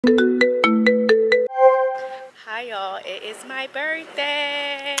is my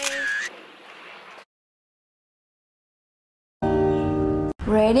birthday.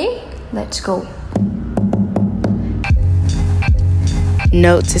 Ready? Let's go.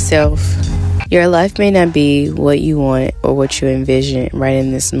 Note to self. Your life may not be what you want or what you envision right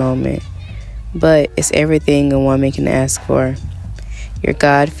in this moment, but it's everything a woman can ask for. You're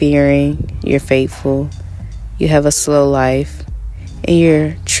God-fearing, you're faithful, you have a slow life, and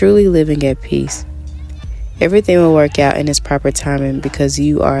you're truly living at peace. Everything will work out in its proper timing because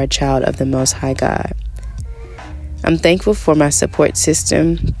you are a child of the Most High God. I'm thankful for my support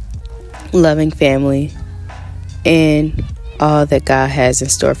system, loving family, and all that God has in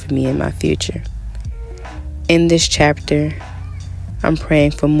store for me in my future. In this chapter, I'm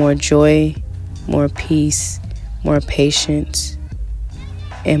praying for more joy, more peace, more patience,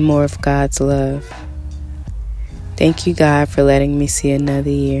 and more of God's love. Thank you, God, for letting me see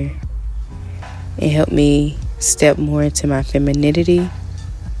another year and help me step more into my femininity,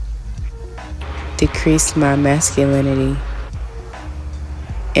 decrease my masculinity,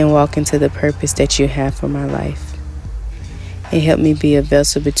 and walk into the purpose that you have for my life. And help me be a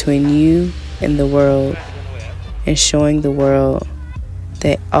vessel between you and the world, and showing the world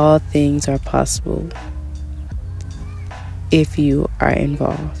that all things are possible if you are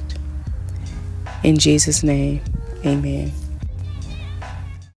involved. In Jesus' name, amen.